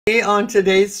On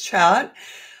today's chat,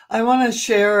 I want to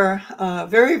share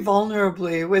very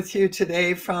vulnerably with you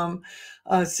today from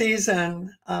a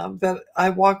season that I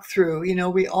walked through. You know,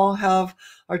 we all have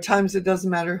our times. It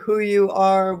doesn't matter who you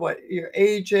are, what your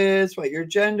age is, what your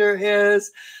gender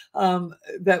is,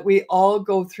 that we all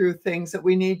go through things that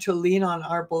we need to lean on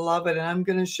our beloved. And I'm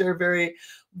going to share very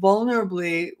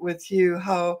vulnerably with you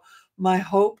how my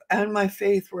hope and my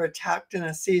faith were attacked in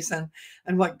a season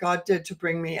and what God did to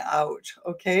bring me out.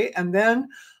 Okay. And then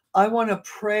I want to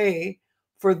pray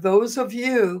for those of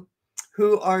you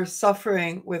who are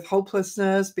suffering with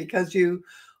hopelessness because you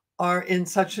are in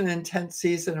such an intense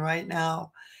season right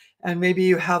now. And maybe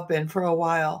you have been for a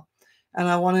while. And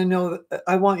I want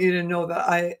you to know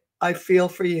that I feel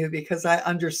for you because I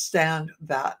understand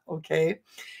that. Okay.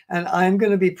 And I'm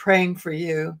going to be praying for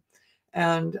you.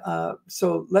 And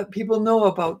so let people know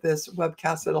about this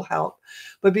webcast. It'll help.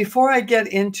 But before I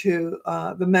get into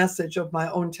the message of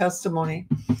my own testimony,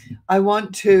 I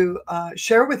want to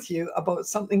share with you about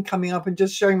something coming up, and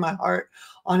just sharing my heart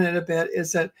on it a bit,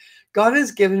 is that God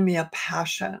has given me a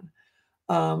passion,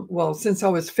 since I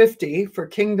was 50, for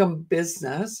kingdom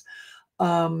business,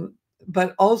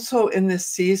 but also in this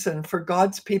season for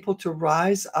God's people to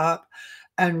rise up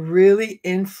and really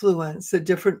influence the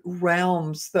different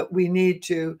realms that we need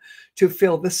to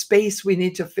fill, the space we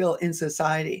need to fill in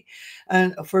society.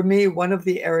 And for me, one of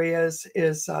the areas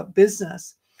is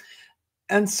business.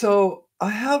 And so I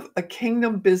have a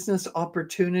kingdom business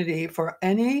opportunity for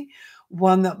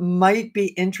anyone that might be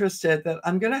interested, that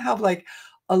I'm going to have like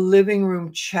a living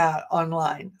room chat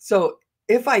online. So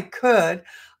if I could,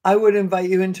 I would invite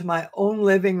you into my own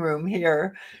living room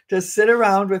here to sit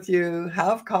around with you,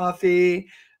 have coffee,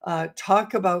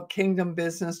 talk about kingdom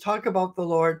business, talk about the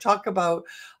Lord, talk about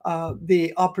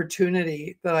the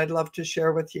opportunity that I'd love to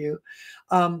share with you.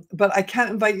 But I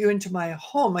can't invite you into my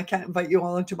home. I can't invite you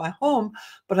all into my home,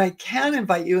 but I can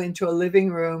invite you into a living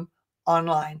room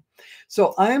online.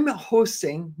 So I'm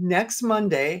hosting next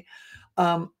Monday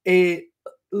a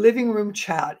living room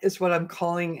chat, is what I'm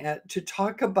calling it, to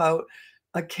talk about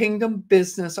a kingdom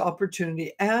business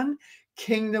opportunity and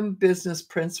kingdom business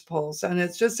principles. And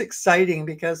it's just exciting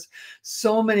because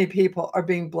so many people are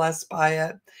being blessed by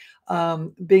it,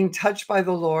 being touched by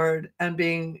the Lord, and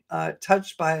being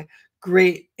touched by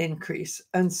great increase.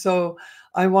 And so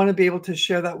I want to be able to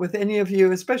share that with any of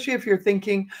you, especially if you're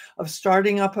thinking of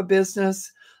starting up a business.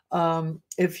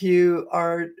 If you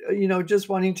are, just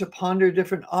wanting to ponder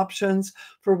different options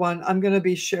for one, I'm going to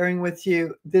be sharing with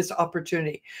you this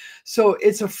opportunity. So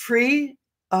it's a free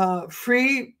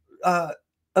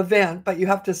event, but you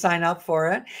have to sign up for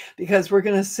it, because we're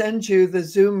going to send you the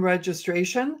Zoom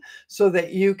registration so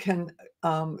that you can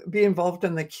be involved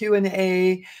in the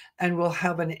Q&A, and we'll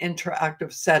have an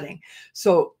interactive setting.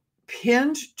 So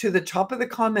pinned to the top of the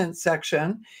comments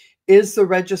section is the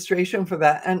registration for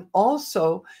that. And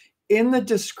also in the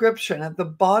description, at the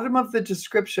bottom of the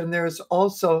description, there is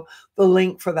also the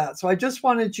link for that. So I just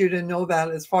wanted you to know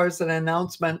that as far as an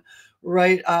announcement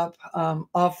right up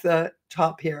off the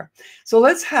top here. So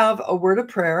let's have a word of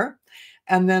prayer,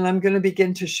 and then I'm going to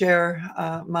begin to share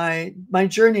my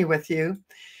journey with you.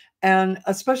 And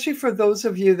especially for those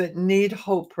of you that need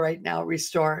hope right now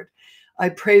restored, I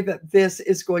pray that this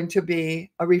is going to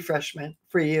be a refreshment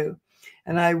for you.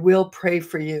 And I will pray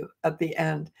for you at the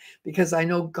end, because I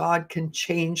know God can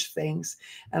change things.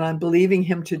 And I'm believing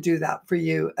him to do that for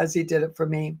you as he did it for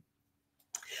me.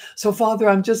 So, Father,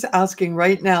 I'm just asking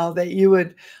right now that you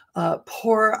would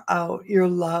pour out your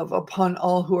love upon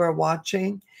all who are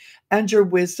watching, and your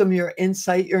wisdom, your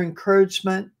insight, your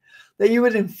encouragement, that you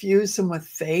would infuse them with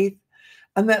faith.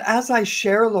 And that as I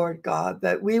share, Lord God,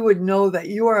 that we would know that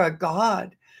you are a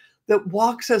God that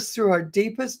walks us through our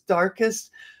deepest,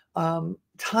 darkest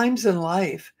times in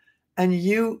life. And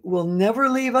you will never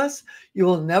leave us. You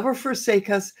will never forsake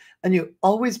us. And you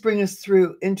always bring us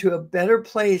through into a better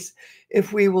place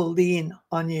if we will lean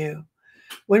on you.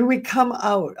 When we come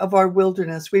out of our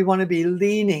wilderness, we want to be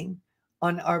leaning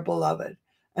on our beloved.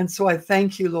 And so I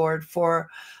thank you, Lord, for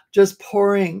just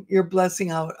pouring your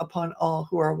blessing out upon all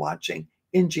who are watching.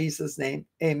 In Jesus' name,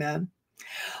 amen.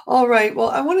 All right. Well,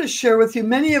 I want to share with you,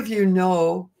 many of you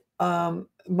know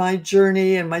my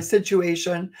journey and my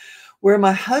situation, where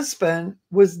my husband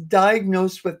was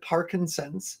diagnosed with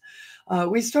Parkinson's.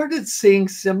 We started seeing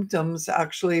symptoms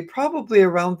actually probably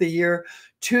around the year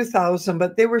 2000,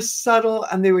 but they were subtle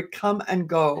and they would come and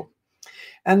go.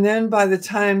 And then by the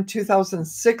time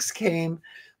 2006 came,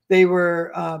 they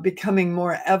were becoming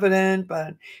more evident,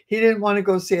 but he didn't want to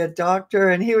go see a doctor,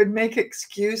 and he would make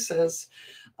excuses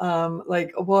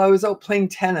like, well, I was out playing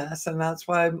tennis, and that's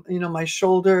why, my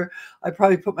shoulder, I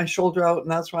probably put my shoulder out, and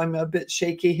that's why I'm a bit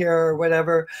shaky here or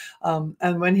whatever.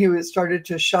 And when he started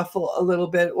to shuffle a little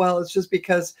bit, well, it's just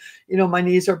because, my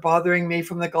knees are bothering me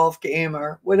from the golf game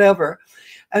or whatever.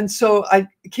 And so I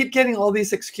keep getting all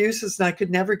these excuses, and I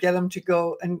could never get him to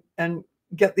go and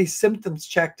get these symptoms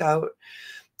checked out.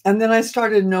 And then I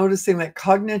started noticing that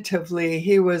cognitively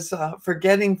he was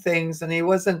forgetting things, and he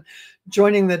wasn't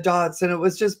joining the dots. And it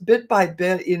was just bit by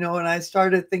bit, and I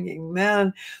started thinking,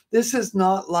 man, this is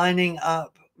not lining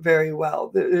up very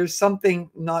well. There's something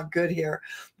not good here.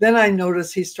 Then I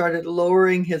noticed he started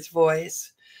lowering his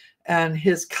voice, and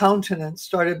his countenance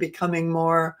started becoming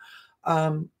more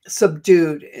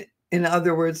subdued. In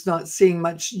other words, not seeing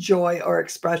much joy or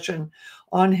expression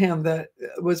on him that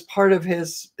was part of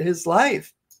his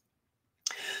life.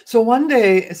 So one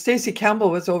day, Stacy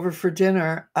Campbell was over for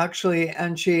dinner, actually,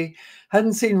 and she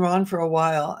hadn't seen Ron for a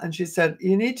while. And she said,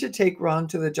 you need to take Ron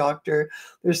to the doctor.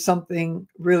 There's something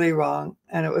really wrong.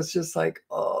 And it was just like,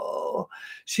 oh,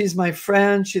 she's my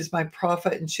friend, she's my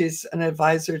prophet, and she's an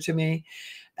advisor to me.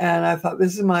 And I thought,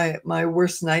 this is my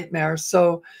worst nightmare.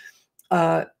 So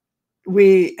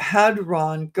we had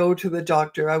Ron go to the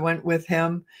doctor. I went with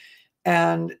him,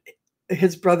 and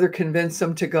his brother convinced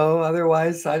him to go.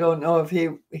 Otherwise, I don't know if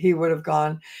he would have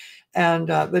gone. And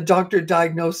the doctor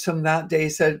diagnosed him that day,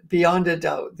 said, beyond a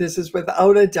doubt, this is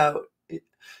without a doubt,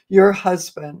 your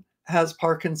husband has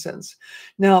Parkinson's.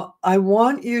 Now, I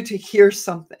want you to hear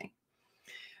something.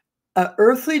 An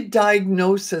earthly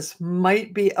diagnosis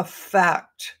might be a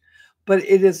fact, but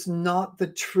it is not the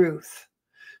truth.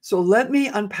 So let me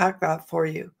unpack that for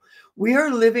you. We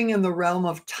are living in the realm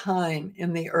of time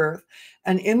in the earth.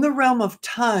 And in the realm of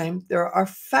time, there are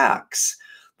facts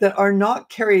that are not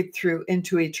carried through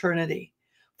into eternity.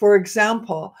 For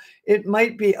example, it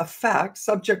might be a fact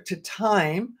subject to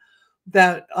time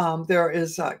that there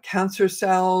is cancer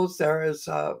cells, there is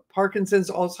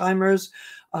Parkinson's, Alzheimer's,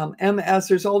 MS,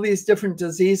 there's all these different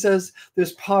diseases,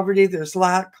 there's poverty, there's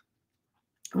lack.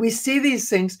 We see these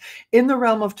things in the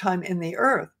realm of time in the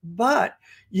earth, but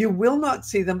you will not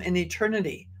see them in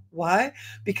eternity. Why?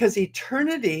 Because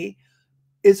eternity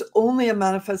is only a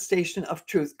manifestation of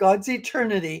truth. God's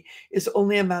eternity is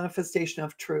only a manifestation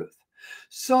of truth.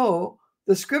 So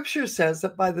the scripture says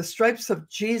that by the stripes of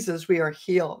Jesus, we are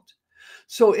healed.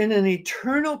 So in an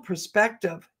eternal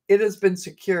perspective, it has been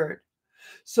secured.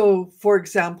 So, for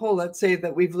example, let's say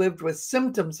that we've lived with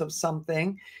symptoms of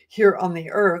something here on the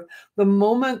earth. The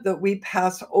moment that we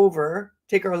pass over,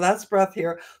 take our last breath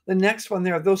here, the next one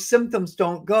there, those symptoms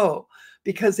don't go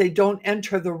because they don't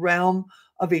enter the realm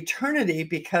of eternity,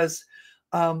 because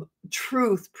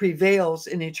truth prevails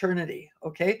in eternity.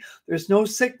 Okay. There's no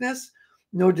sickness,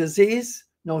 no disease,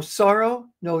 no sorrow,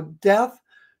 no death,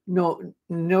 no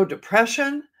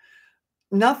depression,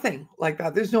 nothing like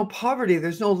that. There's no poverty,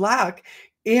 there's no lack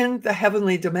in the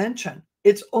heavenly dimension.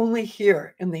 It's only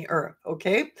here in the earth.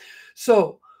 Okay.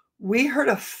 So we heard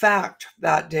a fact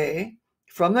that day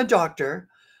from the doctor,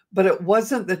 but it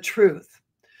wasn't the truth.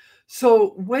 So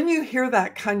when you hear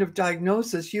that kind of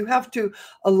diagnosis, you have to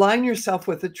align yourself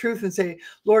with the truth and say,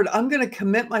 Lord, I'm going to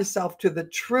commit myself to the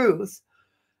truth,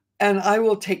 and I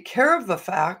will take care of the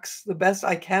facts the best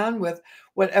I can with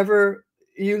whatever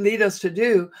you lead us to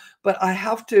do. But I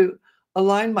have to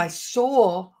align my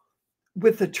soul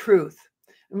with the truth.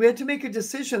 And we had to make a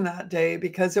decision that day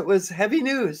because it was heavy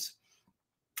news.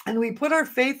 And we put our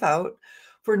faith out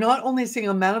for not only seeing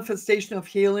a manifestation of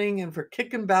healing and for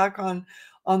kicking back on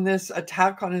this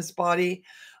attack on his body,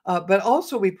 but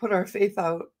also we put our faith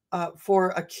out for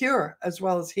a cure as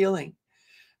well as healing.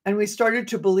 And we started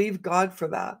to believe God for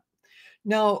that.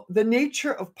 Now, the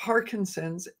nature of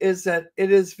Parkinson's is that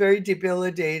it is very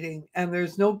debilitating and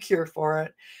there's no cure for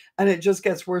it. And it just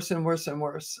gets worse and worse and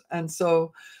worse. And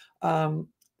so no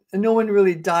one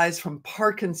really dies from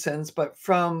Parkinson's, but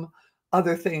from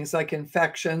other things like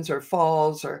infections or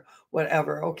falls or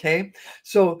whatever. Okay.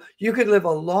 So you could live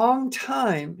a long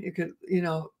time. You could,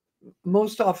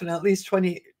 most often at least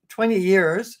 20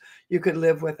 years, you could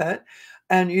live with it.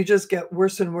 And you just get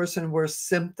worse and worse and worse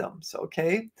symptoms.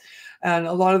 Okay. And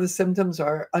a lot of the symptoms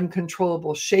are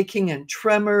uncontrollable shaking and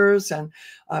tremors and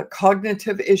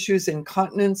cognitive issues,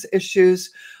 incontinence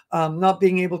issues, not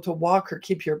being able to walk or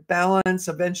keep your balance,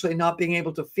 eventually not being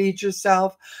able to feed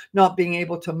yourself, not being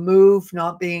able to move,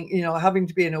 not being, having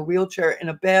to be in a wheelchair, in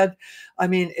a bed. I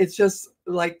mean, it's just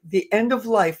like the end of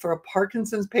life for a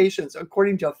Parkinson's patient,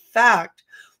 according to fact,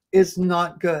 is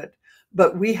not good.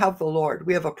 But we have the Lord.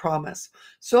 We have a promise.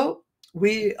 So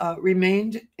we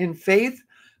remained in faith,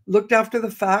 looked after the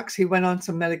facts. He went on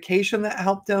some medication that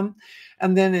helped him.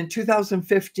 And then in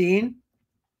 2015,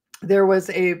 there was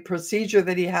a procedure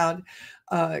that he had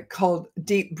called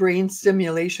deep brain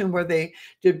stimulation, where they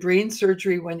did brain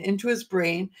surgery, went into his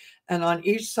brain, and on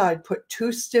each side put 2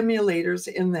 stimulators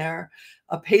in there,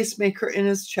 a pacemaker in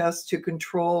his chest to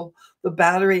control the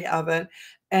battery of it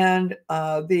and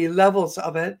the levels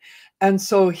of it. And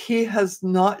so he has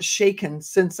not shaken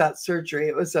since that surgery.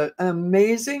 It was an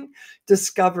amazing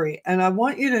discovery. And I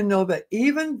want you to know that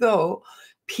even though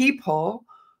people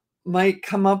might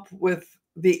come up with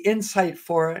the insight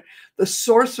for it, the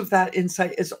source of that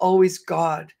insight is always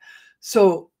God.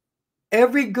 So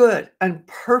every good and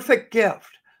perfect gift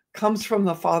comes from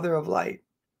the Father of light,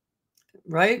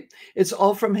 right? It's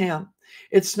all from him.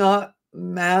 It's not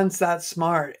man's that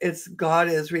smart. It's God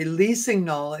is releasing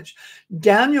knowledge.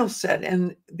 Daniel said,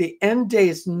 in the end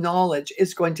days, knowledge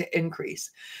is going to increase.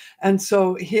 And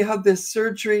so he had this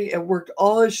surgery. It worked.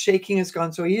 All his shaking is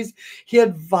gone. So he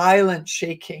had violent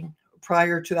shaking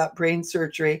prior to that brain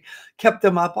surgery, kept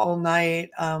him up all night.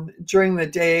 During the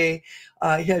day,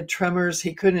 he had tremors.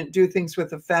 He couldn't do things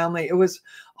with the family. It was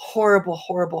horrible,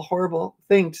 horrible, horrible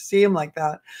thing to see him like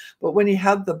that. But when he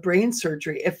had the brain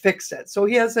surgery, it fixed it. So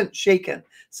he hasn't shaken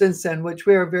since then, which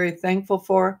we are very thankful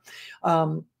for.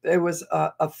 It was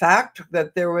a fact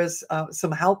that there was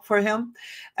some help for him.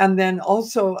 And then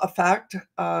also a fact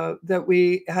that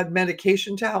we had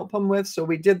medication to help him with. So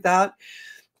we did that.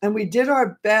 And we did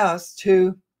our best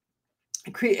to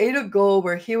create a goal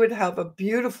where he would have a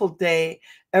beautiful day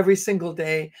every single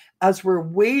day as we're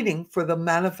waiting for the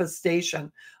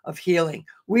manifestation of healing.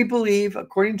 We believe,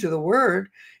 according to the word,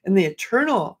 in the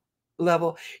eternal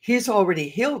level, he's already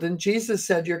healed. And Jesus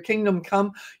said, your kingdom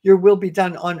come, your will be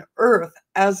done on earth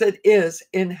as it is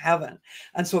in heaven.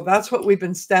 And so that's what we've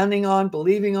been standing on,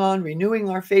 believing on, renewing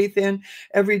our faith in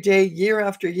every day, year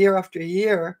after year after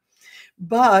year.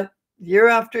 But year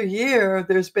after year,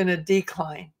 there's been a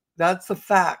decline. That's a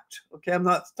fact. Okay, I'm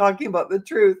not talking about the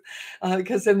truth,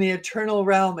 because in the eternal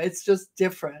realm, it's just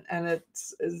different, and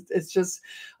it's just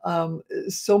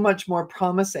so much more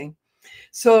promising.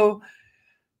 So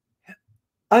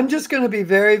I'm just going to be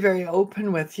very, very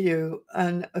open with you,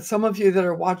 and some of you that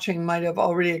are watching might have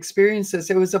already experienced this.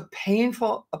 It was a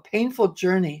painful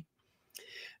journey,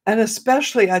 and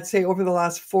especially I'd say over the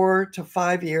last 4 to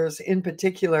 5 years in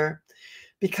particular,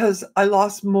 because I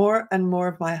lost more and more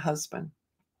of my husband.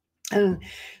 And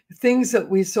things that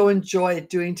we so enjoyed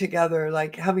doing together,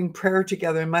 like having prayer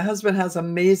together. And my husband has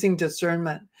amazing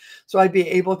discernment. So I'd be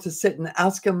able to sit and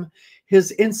ask him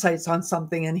his insights on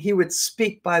something, and he would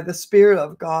speak by the Spirit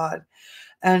of God.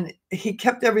 And he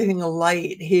kept everything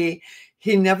light. He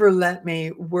never let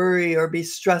me worry or be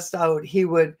stressed out. He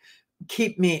would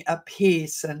keep me at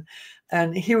peace.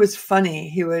 And he was funny.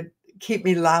 He would keep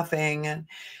me laughing.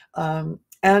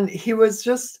 And he was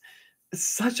just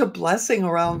such a blessing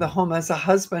around the home as a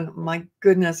husband. My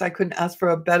goodness, I couldn't ask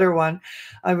for a better one.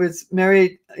 I was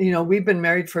married, we've been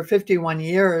married for 51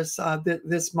 years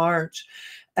this March.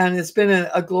 And it's been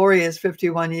a glorious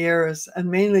 51 years,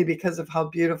 and mainly because of how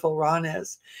beautiful Ron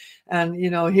is. And,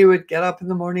 he would get up in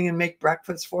the morning and make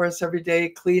breakfast for us every day,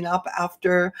 clean up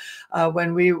after.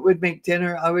 When we would make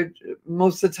dinner, I would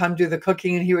most of the time do the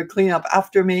cooking, and he would clean up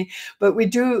after me. But we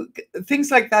do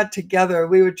things like that together.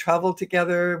 We would travel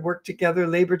together, work together,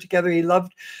 labor together. He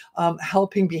loved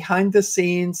helping behind the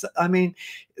scenes. I mean,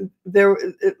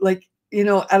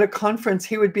 at a conference,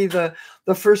 he would be the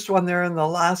first one there and the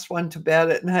last one to bed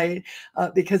at night,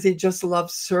 because he just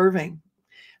loved serving.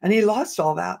 And he lost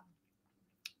all that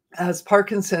as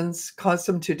Parkinson's caused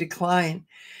him to decline,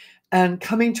 and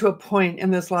coming to a point in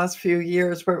this last few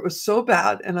years where it was so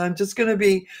bad. And I'm just going to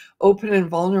be open and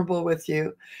vulnerable with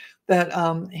you that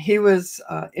he was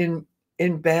in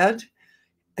bed.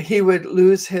 He would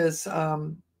lose his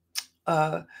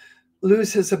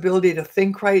ability to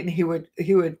think right, and he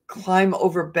would climb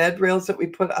over bed rails that we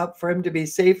put up for him to be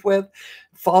safe with,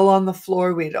 fall on the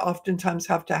floor. We'd oftentimes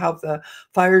have to have the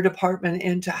fire department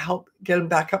in to help get him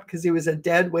back up because he was a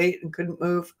dead weight and couldn't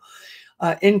move.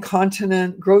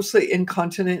 Incontinent, grossly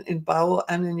incontinent in bowel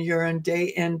and in urine,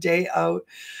 day in, day out.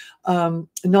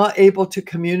 Not able to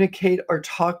communicate or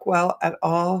talk well at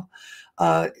all.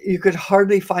 You could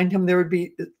hardly find him. There would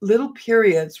be little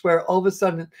periods where all of a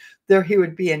sudden there he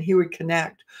would be and he would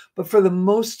connect. But for the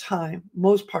most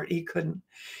part, he couldn't.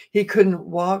 He couldn't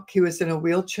walk. He was in a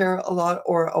wheelchair a lot,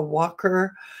 or a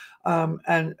walker,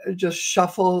 and just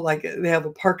shuffle. Like they have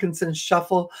a Parkinson's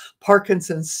shuffle,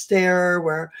 Parkinson's stare,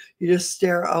 where you just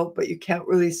stare out, but you can't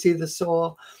really see the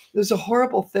soul. It was a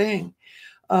horrible thing.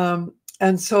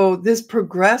 And so this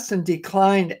progressed and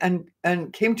declined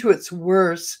and came to its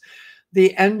worst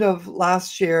the end of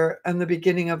last year and the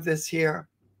beginning of this year.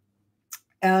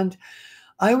 And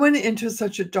I went into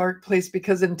such a dark place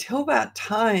because until that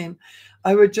time,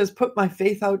 I would just put my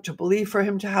faith out to believe for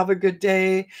him to have a good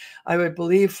day. I would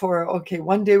believe for, okay,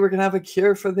 one day we're going to have a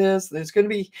cure for this. There's going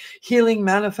to be healing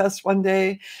manifest one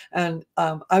day. And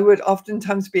I would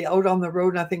oftentimes be out on the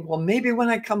road and I think, well, maybe when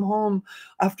I come home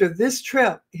after this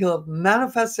trip, he'll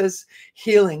manifest his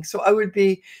healing. So I would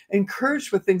be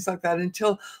encouraged with things like that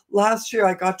until last year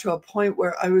I got to a point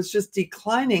where I was just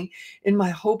declining in my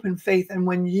hope and faith. And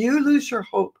when you lose your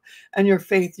hope and your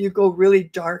faith, you go really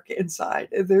dark inside.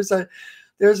 There's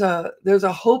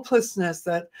a hopelessness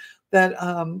that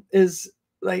is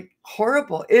like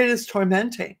horrible. It is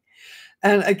tormenting.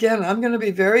 And again, I'm going to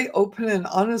be very open and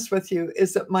honest with you,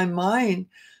 is that my mind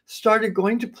started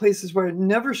going to places where it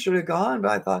never should have gone.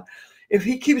 But I thought, if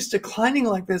he keeps declining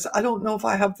like this, I don't know if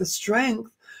I have the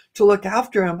strength to look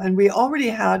after him. And we already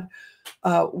had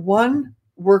one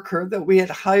worker that we had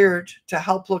hired to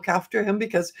help look after him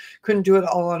because couldn't do it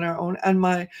all on our own. And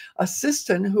my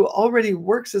assistant, who already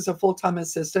works as a full-time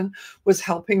assistant, was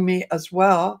helping me as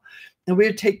well. And we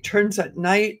would take turns at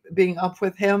night being up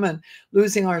with him and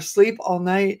losing our sleep all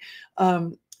night.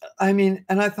 And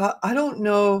I thought, I don't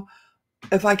know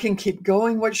if I can keep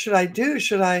going. What should I do?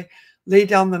 Should I lay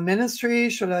down the ministry?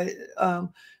 Should I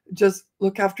just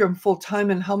look after him full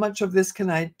time? And how much of this can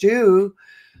I do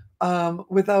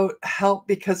without help,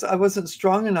 because I wasn't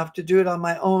strong enough to do it on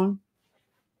my own?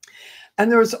 And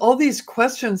there was all these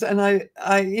questions, and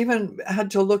I even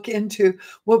had to look into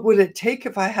what would it take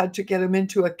if I had to get him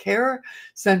into a care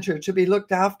center to be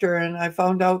looked after. And I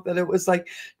found out that it was like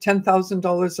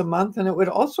 $10,000 a month, and it would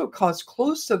also cost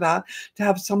close to that to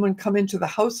have someone come into the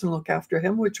house and look after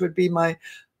him, which would be my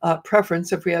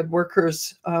preference if we had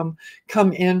workers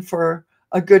come in for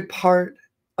a good part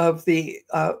of the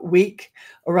week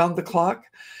around the clock.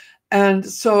 And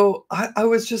so I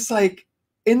was just like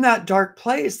in that dark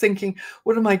place thinking,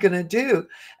 what am I going to do?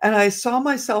 And I saw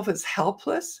myself as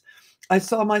helpless. I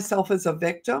saw myself as a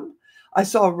victim. I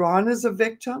saw Ron as a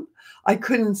victim. I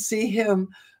couldn't see him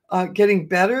getting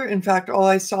better. In fact, all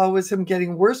I saw was him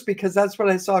getting worse, because that's what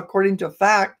I saw according to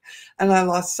fact. And I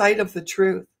lost sight of the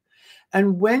truth.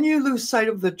 And when you lose sight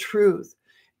of the truth,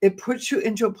 it puts you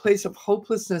into a place of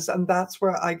hopelessness. And that's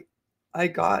where I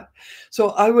got. So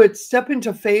I would step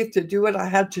into faith to do what I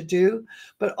had to do.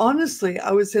 But honestly,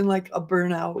 I was in like a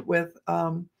burnout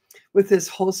with this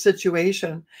whole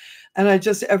situation. And I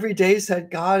just every day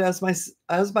said, God, as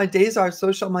my days are,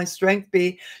 so shall my strength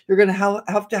be. You're going to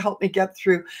have to help me get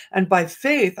through. And by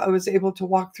faith, I was able to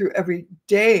walk through every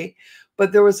day.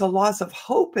 But there was a loss of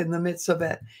hope in the midst of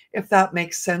it, if that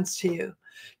makes sense to you.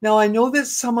 Now, I know that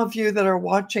some of you that are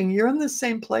watching, you're in the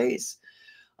same place.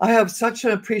 I have such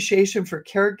an appreciation for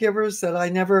caregivers that I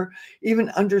never even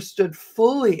understood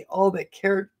fully all that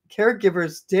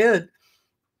caregivers did,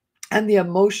 and the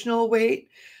emotional weight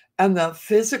and the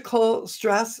physical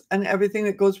stress and everything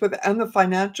that goes with it, and the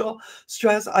financial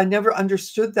stress. I never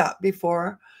understood that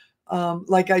before,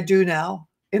 like I do now,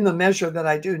 in the measure that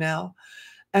I do now.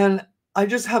 And I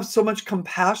just have so much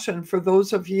compassion for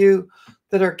those of you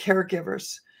that are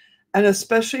caregivers, and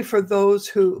especially for those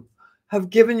who have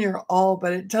given your all,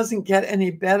 but it doesn't get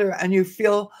any better. And you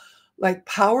feel like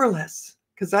powerless,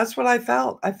 because that's what I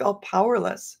felt. I felt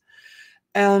powerless.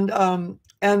 And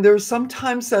there's some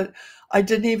times that I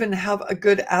didn't even have a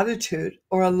good attitude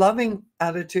or a loving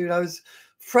attitude. I was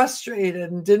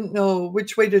frustrated and didn't know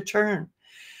which way to turn.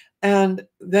 And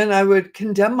then I would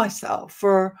condemn myself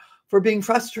for being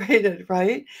frustrated,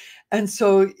 right? And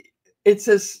so it's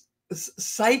this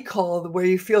cycle where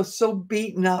you feel so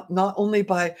beaten up, not only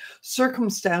by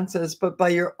circumstances, but by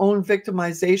your own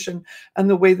victimization and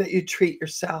the way that you treat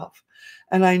yourself.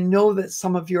 And I know that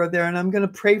some of you are there, and I'm going to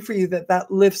pray for you that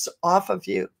that lifts off of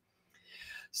you.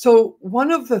 So one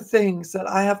of the things that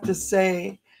I have to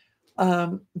say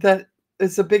that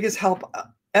is the biggest help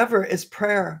ever is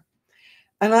prayer.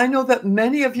 And I know that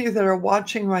many of you that are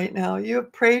watching right now, you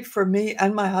have prayed for me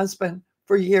and my husband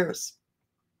for years.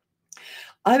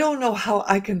 I don't know how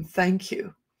I can thank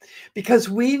you, because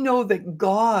we know that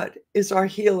God is our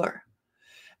healer.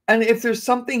 And if there's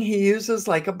something he uses,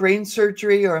 like a brain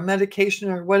surgery or a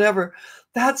medication or whatever,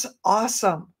 that's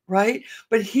awesome, right?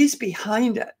 But he's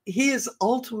behind it. He is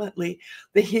ultimately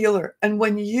the healer. And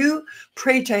when you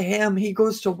pray to him, he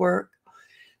goes to work.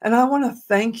 And I want to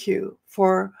thank you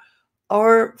for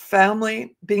our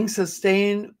family being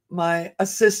sustained. My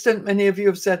assistant, many of you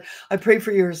have said, I pray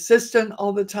for your assistant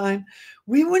all the time.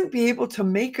 We wouldn't be able to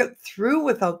make it through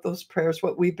without those prayers,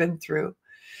 what we've been through.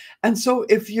 And so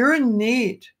if you're in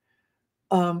need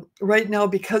right now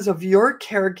because of your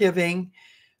caregiving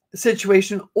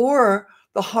situation or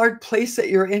the hard place that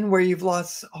you're in where you've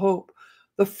lost hope,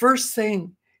 the first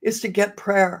thing is to get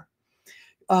prayer.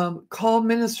 Call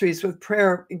ministries with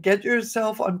prayer. Get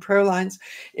yourself on prayer lines.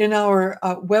 In our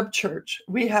web church,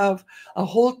 we have a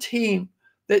whole team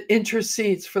that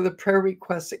intercedes for the prayer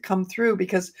requests that come through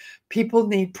because people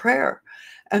need prayer.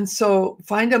 And so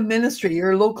find a ministry,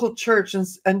 your local church,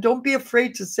 and don't be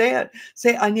afraid to say it.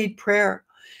 Say, I need prayer.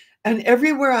 And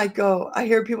everywhere I go, I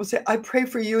hear people say, I pray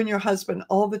for you and your husband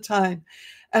all the time.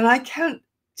 And I can't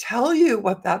tell you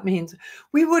what that means.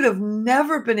 We would have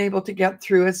never been able to get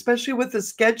through, especially with the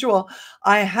schedule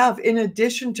I have. In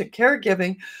addition to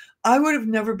caregiving, I would have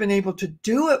never been able to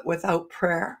do it without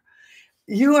prayer.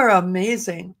 You are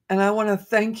amazing. And I want to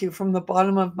thank you from the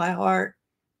bottom of my heart.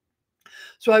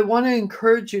 So I want to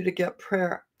encourage you to get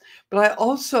prayer. But I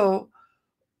also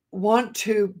want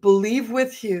to believe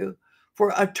with you for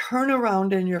a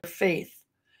turnaround in your faith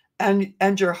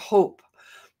and your hope.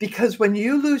 Because when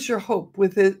you lose your hope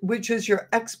with it, which is your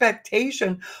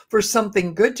expectation for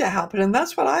something good to happen, and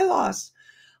that's what I lost.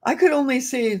 I could only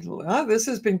see, well, this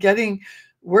has been getting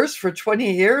worse for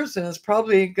 20 years and it's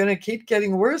probably going to keep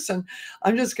getting worse. And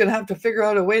I'm just going to have to figure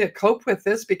out a way to cope with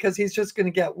this because he's just going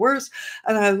to get worse.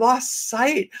 And I lost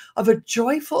sight of a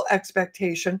joyful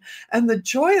expectation. And the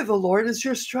joy of the Lord is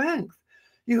your strength.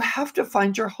 You have to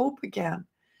find your hope again.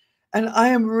 And I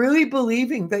am really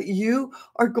believing that you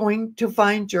are going to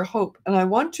find your hope. And I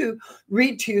want to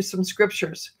read to you some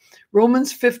scriptures.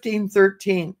 Romans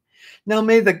 15:13. Now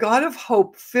may the God of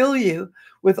hope fill you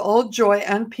with all joy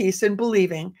and peace in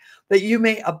believing, that you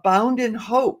may abound in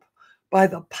hope by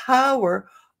the power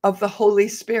of the Holy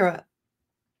Spirit.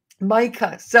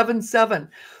 Micah 7:7.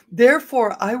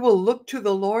 Therefore I will look to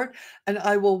the Lord and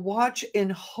I will watch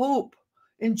in hope,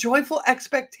 in joyful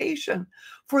expectation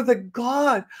for the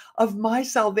God of my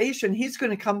salvation. He's going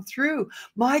to come through.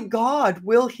 My God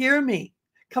will hear me.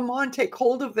 Come on, take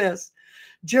hold of this.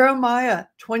 Jeremiah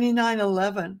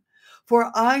 29:11.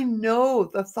 For I know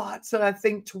the thoughts that I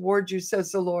think toward you,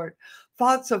 says the Lord,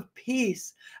 thoughts of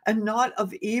peace and not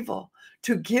of evil,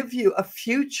 to give you a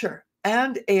future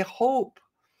and a hope.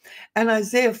 And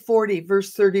Isaiah 40,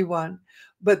 verse 31,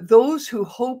 but those who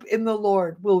hope in the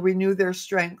Lord will renew their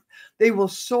strength. They will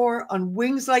soar on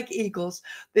wings like eagles.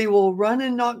 They will run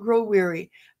and not grow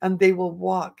weary, and they will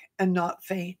walk and not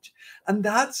faint. And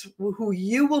that's who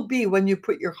you will be when you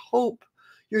put your hope,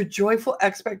 your joyful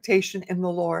expectation in the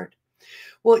Lord.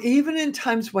 Well, even in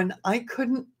times when I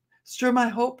couldn't stir my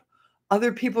hope,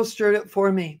 other people stirred it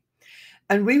for me.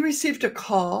 And we received a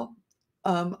call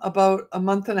about a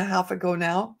month and a half ago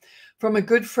now from a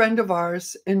good friend of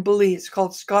ours in Belize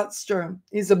called Scott Sturm.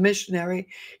 He's a missionary.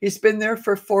 He's been there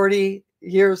for 40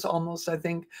 years almost, I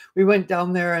think. We went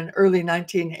down there in early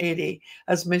 1980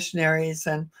 as missionaries,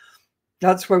 and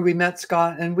that's where we met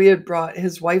Scott. And we had brought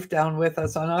his wife down with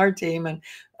us on our team.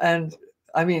 And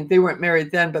I mean, they weren't married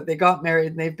then, but they got married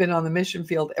and they've been on the mission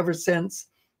field ever since.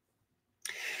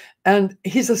 And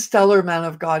he's a stellar man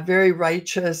of God, very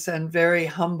righteous and very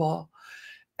humble,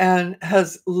 and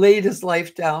has laid his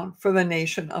life down for the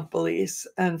nation of Belize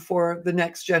and for the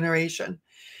next generation.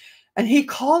 And he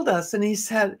called us and he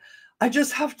said, I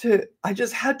just had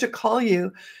to call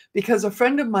you because a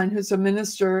friend of mine who's a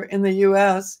minister in the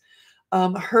US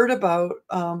heard about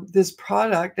this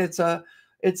product. It's a,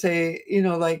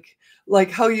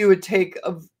 like how you would take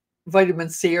a vitamin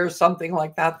C or something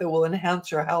like that will enhance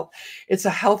your health. It's a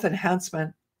health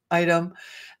enhancement item.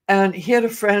 And he had a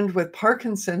friend with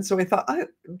Parkinson's. So he thought, I'm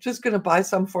just going to buy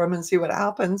some for him and see what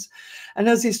happens. And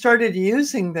as he started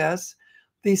using this,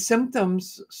 the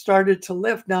symptoms started to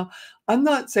lift. Now, I'm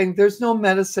not saying there's no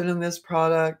medicine in this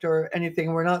product or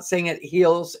anything. We're not saying it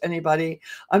heals anybody.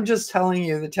 I'm just telling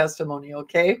you the testimony,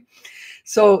 okay?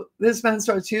 So this man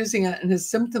starts using it and his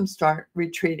symptoms start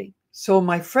retreating. So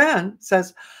my friend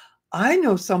says, I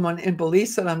know someone in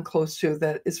Belize that I'm close to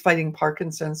that is fighting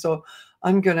Parkinson's. So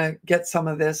I'm going to get some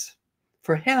of this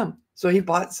for him. So he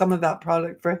bought some of that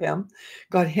product for him,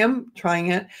 got him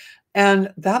trying it,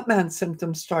 and that man's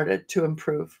symptoms started to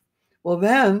improve. Well,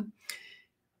 then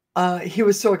he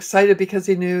was so excited because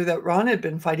he knew that Ron had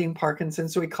been fighting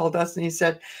Parkinson's. So he called us and he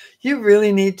said, you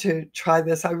really need to try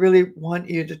this. I really want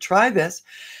you to try this.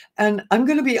 And I'm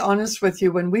going to be honest with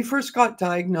you. When we first got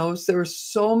diagnosed, there were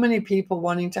so many people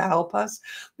wanting to help us.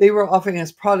 They were offering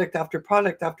us product after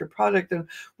product after product. And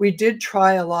we did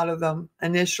try a lot of them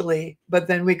initially, but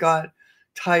then we got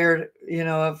tired,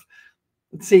 of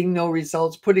seeing no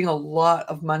results, putting a lot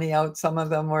of money out. Some of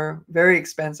them were very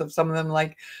expensive. Some of them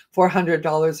like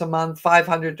 $400 a month,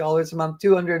 $500 a month,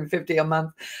 $250 a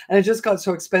month. And it just got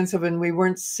so expensive and we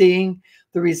weren't seeing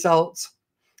the results,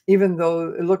 even though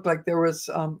it looked like there was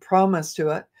promise to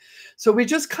it. So we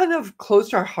just kind of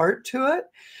closed our heart to it.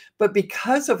 But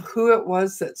because of who it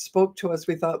was that spoke to us,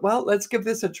 we thought, well, let's give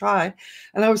this a try.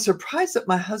 And I was surprised that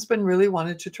my husband really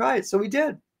wanted to try it. So we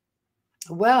did.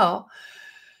 Well,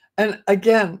 and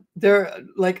again,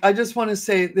 I just want to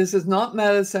say, this is not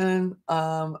medicine.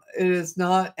 It is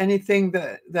not anything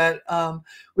that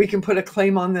we can put a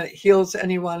claim on that heals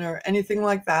anyone or anything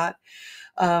like that.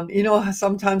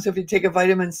 Sometimes if you take a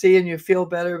vitamin C and you feel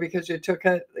better because you took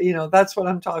it, that's what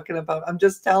I'm talking about. I'm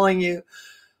just telling you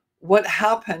what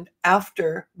happened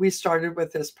after we started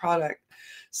with this product.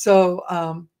 So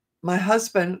my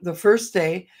husband, the first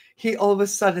day, he all of a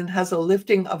sudden has a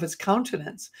lifting of his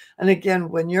countenance. And again,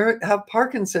 when you have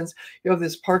Parkinson's, you have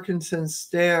this Parkinson's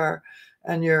stare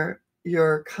and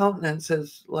your countenance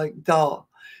is like dull,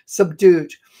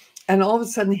 subdued. And all of a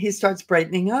sudden he starts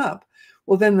brightening up.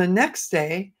 Well, then the next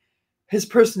day, his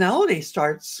personality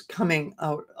starts coming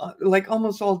out, like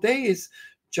almost all days,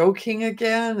 joking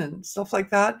again and stuff like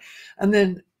that. And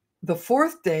then the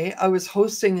fourth day, I was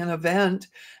hosting an event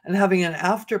and having an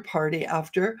after party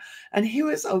after, and he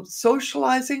was out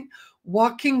socializing,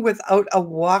 walking without a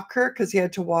walker because he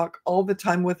had to walk all the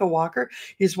time with a walker.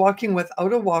 He's walking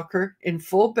without a walker in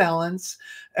full balance,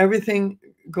 everything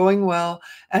going well.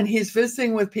 And he's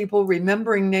visiting with people,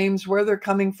 remembering names, where they're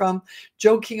coming from,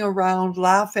 joking around,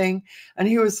 laughing. And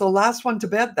he was the last one to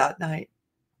bed that night.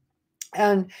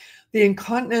 And the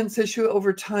incontinence issue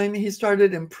over time, he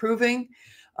started improving,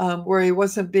 where he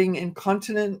wasn't being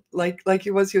incontinent like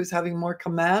he was having more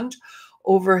command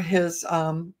over his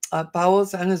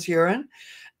bowels and his urine.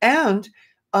 And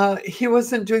he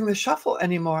wasn't doing the shuffle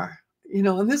anymore,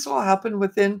 and this all happened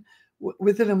within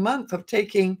a month of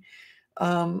taking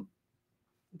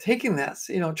this,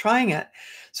 trying it.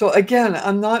 So again,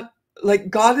 I'm not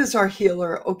like, God is our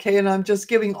healer, okay? And I'm just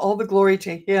giving all the glory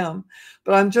to him.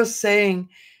 But I'm just saying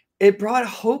it brought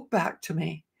hope back to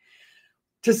me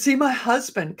to see my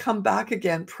husband come back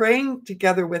again, praying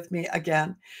together with me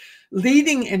again,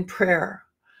 leading in prayer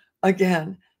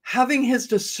again, having his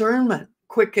discernment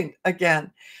quickened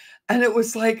again. And it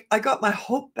was like I got my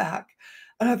hope back.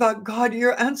 And I thought, God,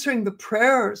 you're answering the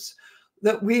prayers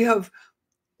that we have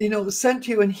sent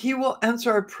to you, and he will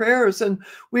answer our prayers. And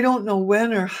we don't know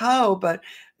when or how, but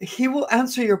he will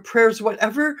answer your prayers,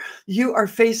 whatever you are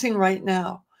facing right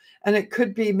now. And it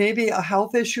could be maybe a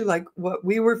health issue like what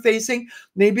we were facing.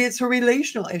 Maybe it's a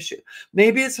relational issue.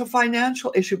 Maybe it's a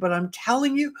financial issue. But I'm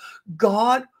telling you,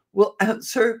 God will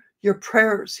answer your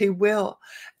prayers. He will.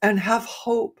 And have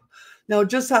hope. Now,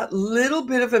 just that little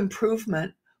bit of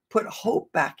improvement put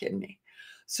hope back in me.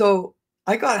 So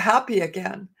I got happy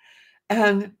again.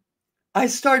 And I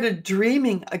started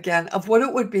dreaming again of what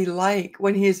it would be like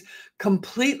when he's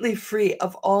completely free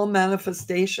of all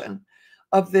manifestation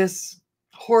of this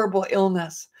horrible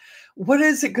illness. What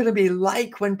is it going to be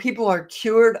like when people are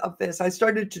cured of this? I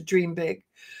started to dream big.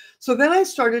 So then I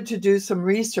started to do some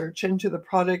research into the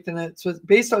product, and it was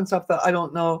based on stuff that I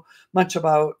don't know much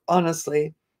about,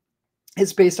 honestly.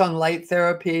 It's based on light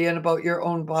therapy and about your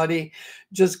own body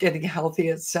just getting healthy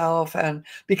itself. And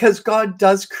because God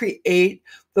does create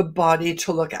the body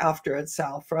to look after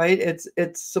itself, right?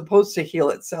 It's supposed to heal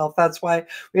itself. That's why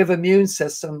we have immune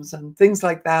systems and things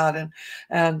like that,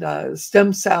 and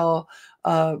stem cell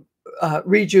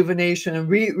rejuvenation and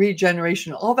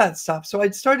regeneration, all that stuff. So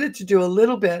I'd started to do a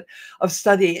little bit of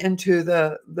study into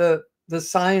the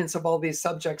science of all these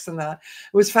subjects, and that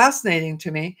it was fascinating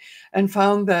to me, and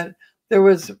found that there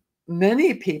was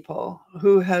many people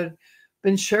who had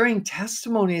been sharing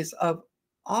testimonies of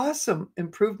awesome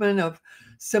improvement of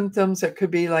symptoms. It could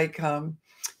be like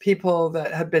people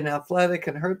that had been athletic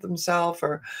and hurt themselves,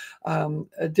 or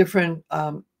different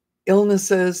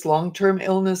illnesses, long-term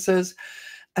illnesses.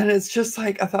 And it's just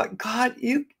like, I thought, God,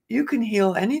 you can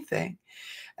heal anything.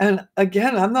 And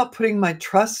again, I'm not putting my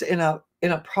trust in a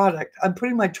product. I'm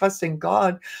putting my trust in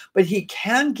God, but he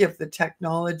can give the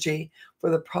technology for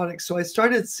the product. So I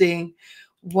started seeing,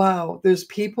 wow, there's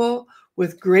people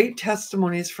with great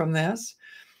testimonies from this.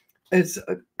 It's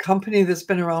a company that's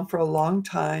been around for a long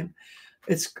time.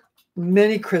 It's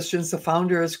many Christians. The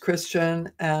founder is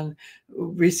Christian and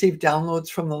received downloads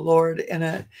from the Lord in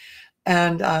it.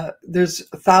 And there's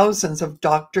thousands of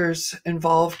doctors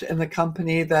involved in the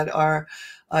company that are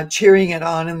cheering it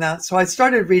on and that. So I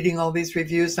started reading all these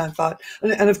reviews, and I thought,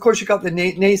 and of course you got the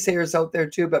naysayers out there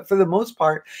too, but for the most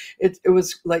part, it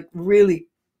was like really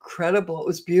incredible. It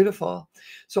was beautiful.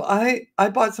 So I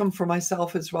bought some for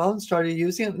myself as well and started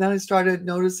using it. And then I started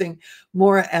noticing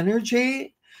more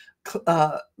energy,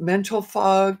 mental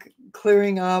fog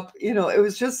clearing up. It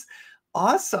was just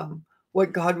awesome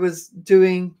what God was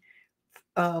doing,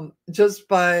 just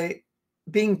by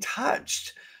being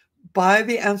touched by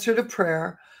the answer to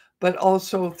prayer, but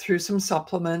also through some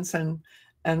supplements and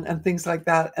things like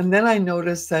that. And then I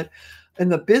noticed that in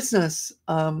the business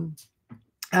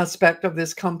aspect of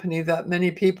this company, that many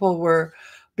people were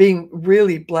being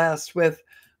really blessed with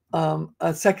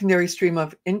a secondary stream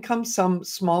of income, some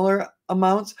smaller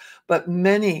amounts, but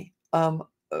many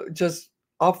just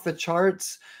off the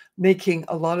charts, making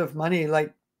a lot of money,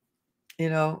 like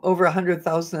over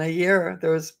 100,000 a year.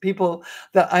 There was people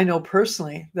that I know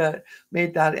personally that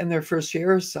made that in their first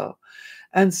year or so.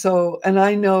 And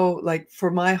I know, like,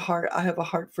 for my heart, I have a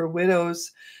heart for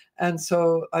widows. And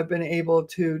so I've been able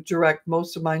to direct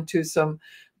most of mine to some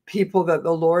people that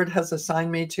the Lord has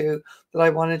assigned me to that I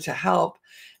wanted to help.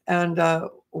 And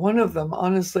one of them,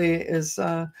 honestly, is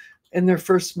in their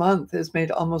first month has made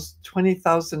almost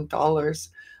 $20,000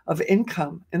 of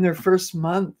income in their first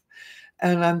month.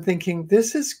 And I'm thinking,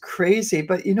 this is crazy.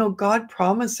 But, God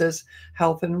promises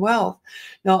health and wealth.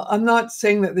 Now, I'm not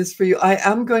saying that this for you. I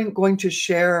am going to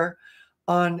share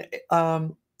on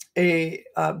a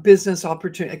business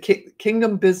opportunity, a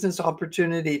kingdom business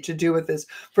opportunity to do with this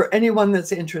for anyone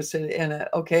that's interested in it.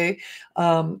 Okay.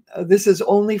 This is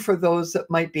only for those that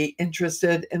might be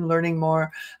interested in learning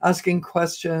more, asking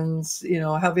questions,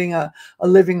 having a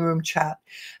living room chat.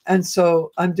 And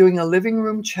so I'm doing a living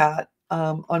room chat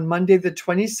on Monday, the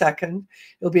 22nd.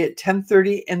 It'll be at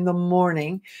 10:30 in the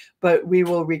morning, but we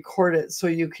will record it so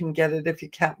you can get it if you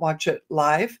can't watch it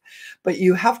live. But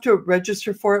you have to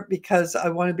register for it because I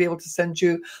want to be able to send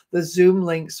you the Zoom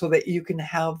link so that you can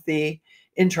have the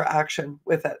interaction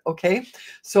with it. Okay.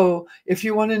 So if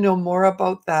you want to know more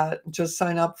about that, just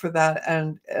sign up for that.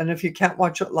 And if you can't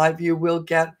watch it live, you will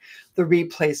get the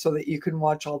replay so that you can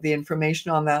watch all the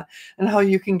information on that and how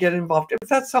you can get involved. If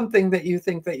that's something that you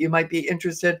think that you might be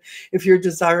interested, if you're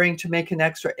desiring to make an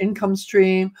extra income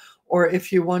stream, or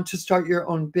if you want to start your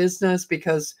own business,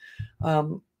 because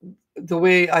the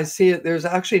way I see it, there's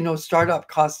actually no startup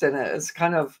cost in it. It's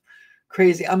kind of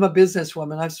crazy. I'm a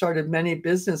businesswoman. I've started many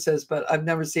businesses, but I've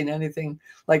never seen anything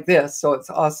like this. So it's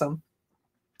awesome.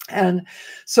 And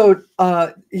so,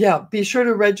 yeah, be sure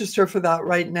to register for that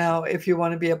right now if you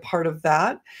want to be a part of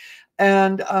that,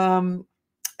 and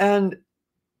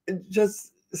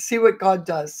just see what God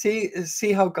does.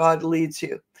 See how God leads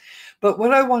you. But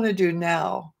what I want to do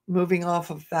now, moving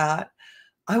off of that,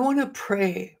 I want to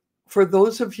pray for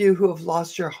those of you who have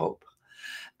lost your hope.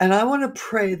 And I want to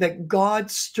pray that God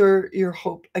stir your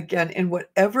hope again in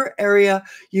whatever area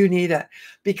you need it,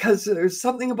 because there's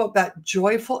something about that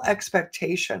joyful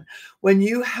expectation. When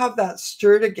you have that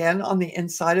stirred again on the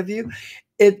inside of you,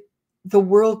 the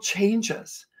world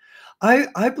changes.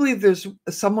 I believe there's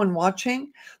someone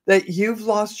watching that you've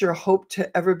lost your hope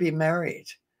to ever be married,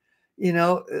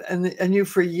 and you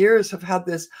for years have had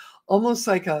this almost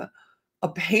like a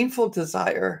painful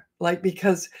desire, like,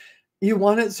 because you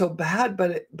want it so bad,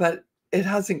 but it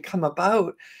hasn't come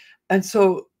about. And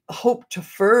so hope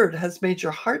deferred has made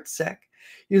your heart sick.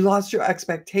 You lost your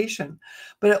expectation,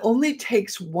 but it only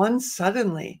takes one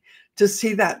suddenly to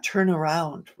see that turn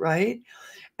around, right?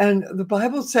 And the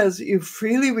Bible says you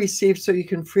freely receive so you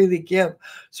can freely give.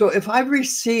 So if I've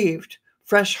received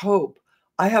fresh hope,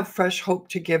 I have fresh hope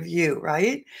to give you,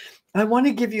 right? I want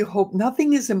to give you hope.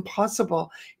 Nothing is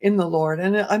impossible in the Lord.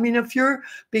 And I mean, if you're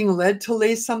being led to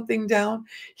lay something down,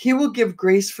 He will give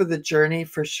grace for the journey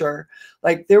for sure.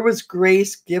 Like, there was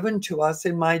grace given to us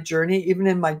in my journey, even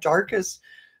in my darkest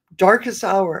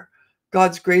hour.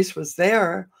 God's grace was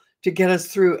there to get us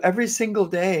through every single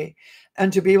day,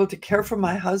 and to be able to care for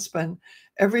my husband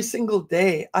every single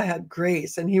day. I had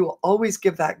grace, and He will always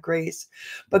give that grace.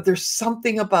 But there's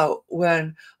something about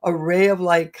when a ray of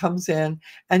light comes in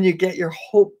and you get your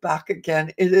hope back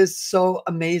again. It is so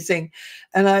amazing.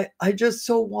 And I just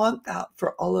so want that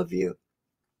for all of you.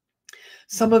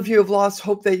 Some of you have lost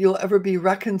hope that you'll ever be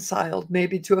reconciled,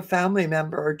 maybe to a family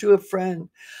member or to a friend.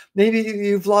 Maybe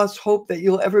you've lost hope that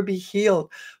you'll ever be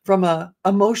healed from a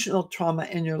emotional trauma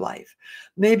in your life.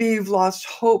 Maybe you've lost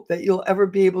hope that you'll ever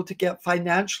be able to get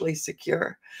financially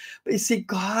secure. But you see,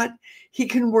 God, He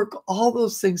can work all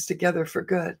those things together for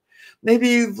good. Maybe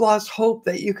you've lost hope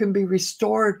that you can be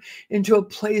restored into a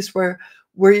place where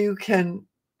you can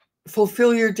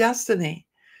fulfill your destiny.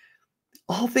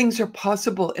 All things are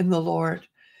possible in the Lord,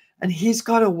 and He's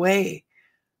got a way.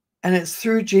 And it's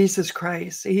through Jesus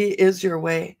Christ. He is your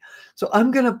way. So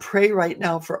I'm going to pray right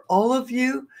now for all of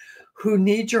you who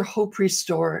need your hope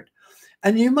restored.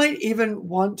 And you might even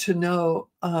want to know,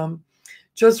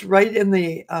 just write in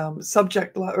the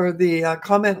subject or the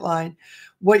comment line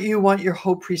what you want your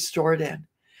hope restored in.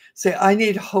 Say, I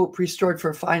need hope restored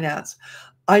for finance.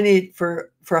 I need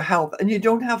for health. And you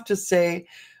don't have to say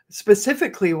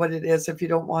specifically what it is if you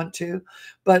don't want to.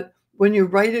 But when you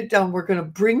write it down, we're going to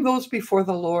bring those before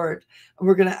the Lord, and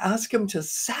we're going to ask him to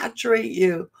saturate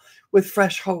you with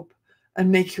fresh hope and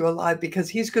make you alive, because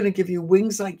he's going to give you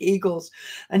wings like eagles,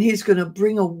 and he's going to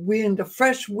bring a wind, a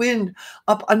fresh wind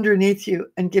up underneath you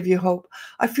and give you hope.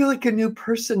 I feel like a new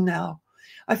person now.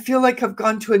 I feel like I've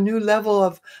gone to a new level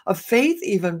of faith,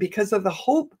 even because of the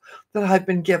hope that I've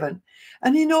been given.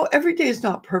 And every day is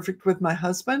not perfect with my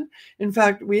husband. In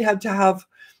fact, we had to have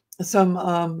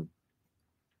some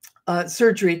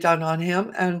surgery done on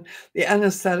him, and the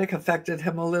anesthetic affected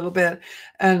him a little bit.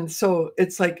 And so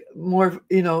it's like more,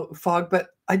 fog, but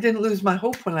I didn't lose my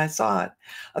hope when I saw it.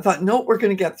 I thought, no, we're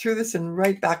going to get through this and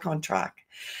right back on track.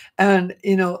 And,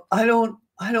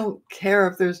 I don't care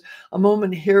if there's a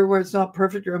moment here where it's not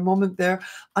perfect or a moment there.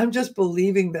 I'm just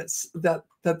believing that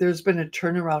there's been a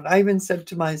turnaround. I even said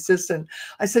to my assistant,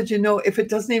 I said, if it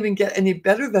doesn't even get any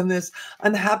better than this,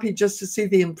 I'm happy just to see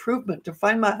the improvement, to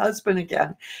find my husband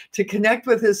again, to connect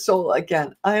with his soul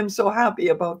again. I am so happy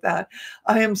about that.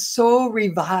 I am so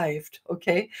revived,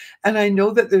 okay? And I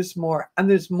know that there's more, and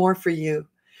there's more for you.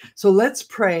 So let's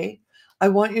pray. I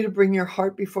want you to bring your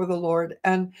heart before the Lord,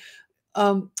 and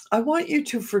I want you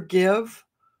to forgive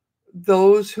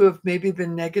those who have maybe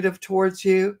been negative towards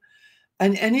you,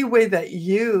 and any way that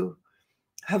you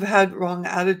have had wrong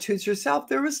attitudes yourself.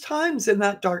 There was times in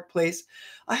that dark place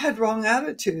I had wrong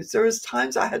attitudes. There was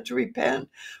times I had to repent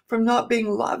from not being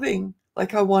loving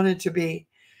like I wanted to be.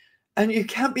 And you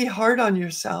can't be hard on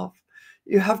yourself.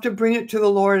 You have to bring it to the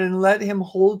Lord and let him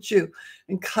hold you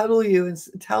and cuddle you and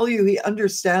tell you he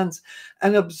understands,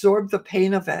 and absorb the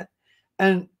pain of it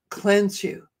and cleanse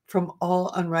you from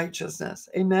all unrighteousness.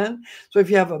 Amen. So if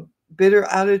you have a bitter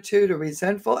attitude, a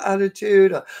resentful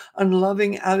attitude, a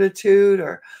unloving attitude,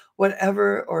 or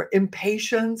whatever, or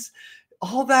impatience,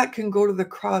 all that can go to the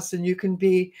cross, and you can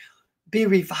be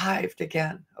revived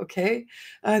again. Okay.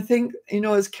 And I think,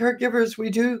 as caregivers, we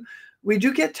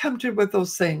do get tempted with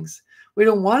those things. We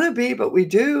don't want to be, but we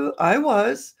do. I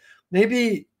was.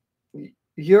 Maybe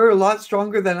you're a lot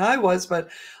stronger than I was, but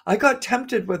I got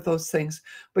tempted with those things.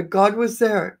 But God was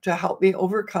there to help me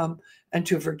overcome and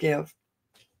to forgive.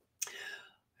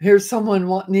 Here's someone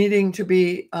needing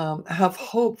to have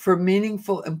hope for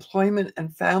meaningful employment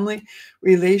and family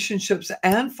relationships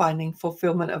and finding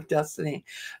fulfillment of destiny.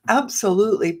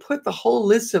 Absolutely. Put the whole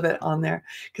list of it on there,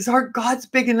 because our God's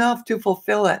big enough to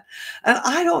fulfill it. And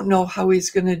I don't know how he's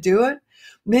going to do it.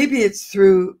 Maybe it's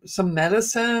through some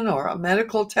medicine or a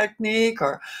medical technique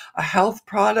or a health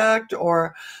product,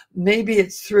 or maybe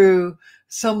it's through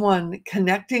someone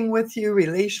connecting with you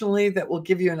relationally that will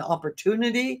give you an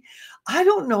opportunity. I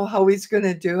don't know how he's going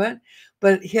to do it,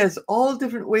 but he has all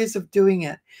different ways of doing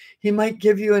it. He might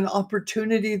give you an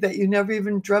opportunity that you never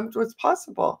even dreamt was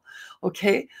possible.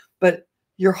 Okay. But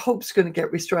your hope's going to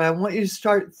get restored. I want you to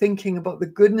start thinking about the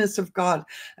goodness of God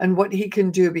and what he can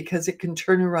do, because it can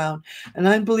turn around. And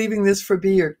I'm believing this for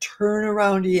be your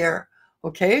turnaround year.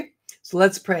 Okay. So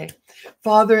let's pray.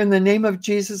 Father, in the name of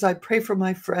Jesus, I pray for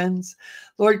my friends.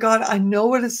 Lord God, I know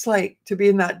what it's like to be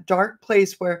in that dark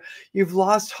place where you've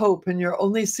lost hope and you're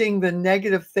only seeing the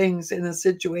negative things in a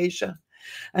situation,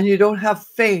 and you don't have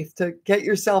faith to get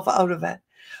yourself out of it.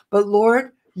 But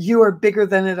Lord, you are bigger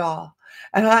than it all.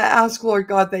 And I ask, Lord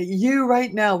God, that you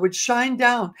right now would shine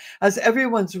down as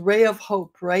everyone's ray of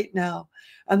hope right now,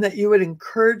 and that you would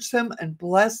encourage them and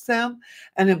bless them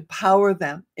and empower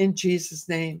them in Jesus'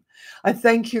 name. I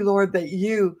thank you, Lord, that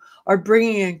you are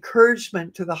bringing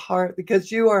encouragement to the heart,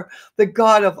 because you are the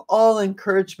God of all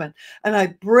encouragement. And I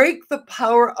break the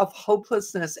power of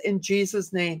hopelessness in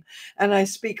Jesus' name. And I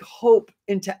speak hope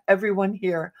into everyone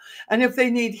here. And if they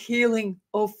need healing,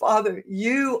 oh Father,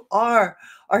 you are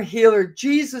our healer.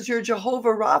 Jesus, you're Jehovah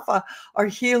Rapha, our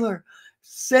healer.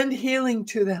 Send healing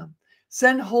to them.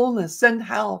 Send wholeness, send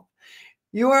health.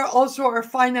 You are also our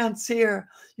financier.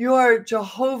 You are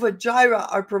Jehovah Jireh,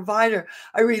 our provider.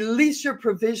 I release your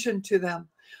provision to them.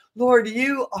 Lord,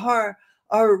 you are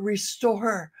our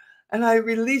restorer, and I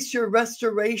release your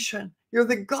restoration. You're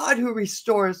the God who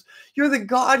restores. You're the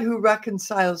God who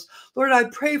reconciles. Lord, I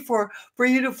pray for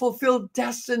you to fulfill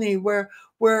destiny where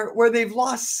they've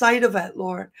lost sight of it,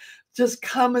 Lord. Just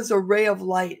come as a ray of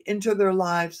light into their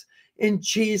lives in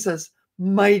Jesus'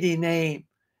 mighty name.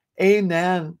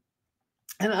 Amen.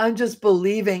 And I'm just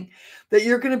believing that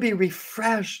you're going to be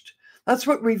refreshed. That's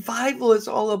what revival is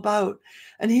all about.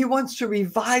 And he wants to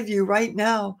revive you right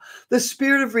now. The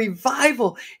spirit of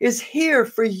revival is here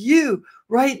for you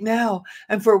right now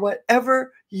and for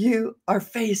whatever you are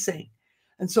facing.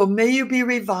 And so may you be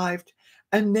revived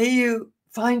and may you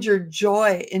find your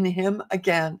joy in him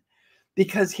again,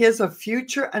 because he has a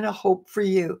future and a hope for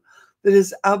you that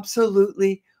is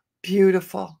absolutely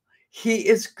beautiful. He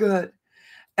is good.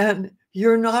 And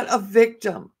you're not a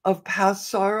victim of past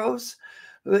sorrows,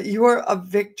 but you are a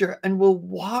victor and will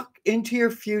walk into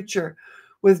your future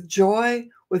with joy,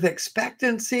 with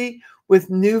expectancy, with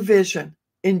new vision.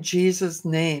 In Jesus'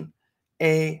 name,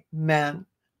 amen.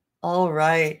 All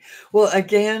right. Well,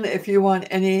 again, if you want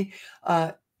any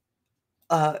uh,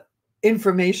 uh,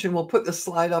 information, we'll put the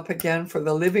slide up again for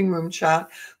the living room chat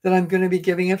that I'm going to be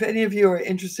giving. If any of you are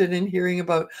interested in hearing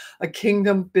about a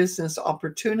kingdom business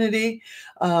opportunity,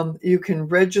 you can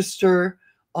register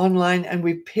online, and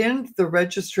we pinned the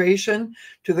registration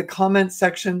to the comment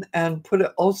section and put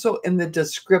it also in the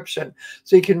description,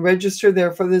 so you can register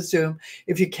there for the Zoom.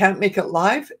 If you can't make it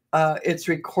live, it's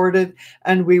recorded,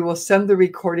 and we will send the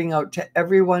recording out to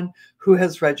everyone who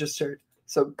has registered.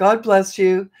 So God bless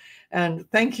you. And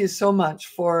thank you so much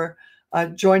for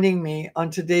joining me on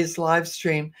today's live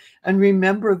stream. And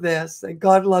remember this, that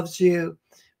God loves you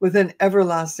with an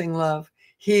everlasting love.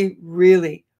 He really,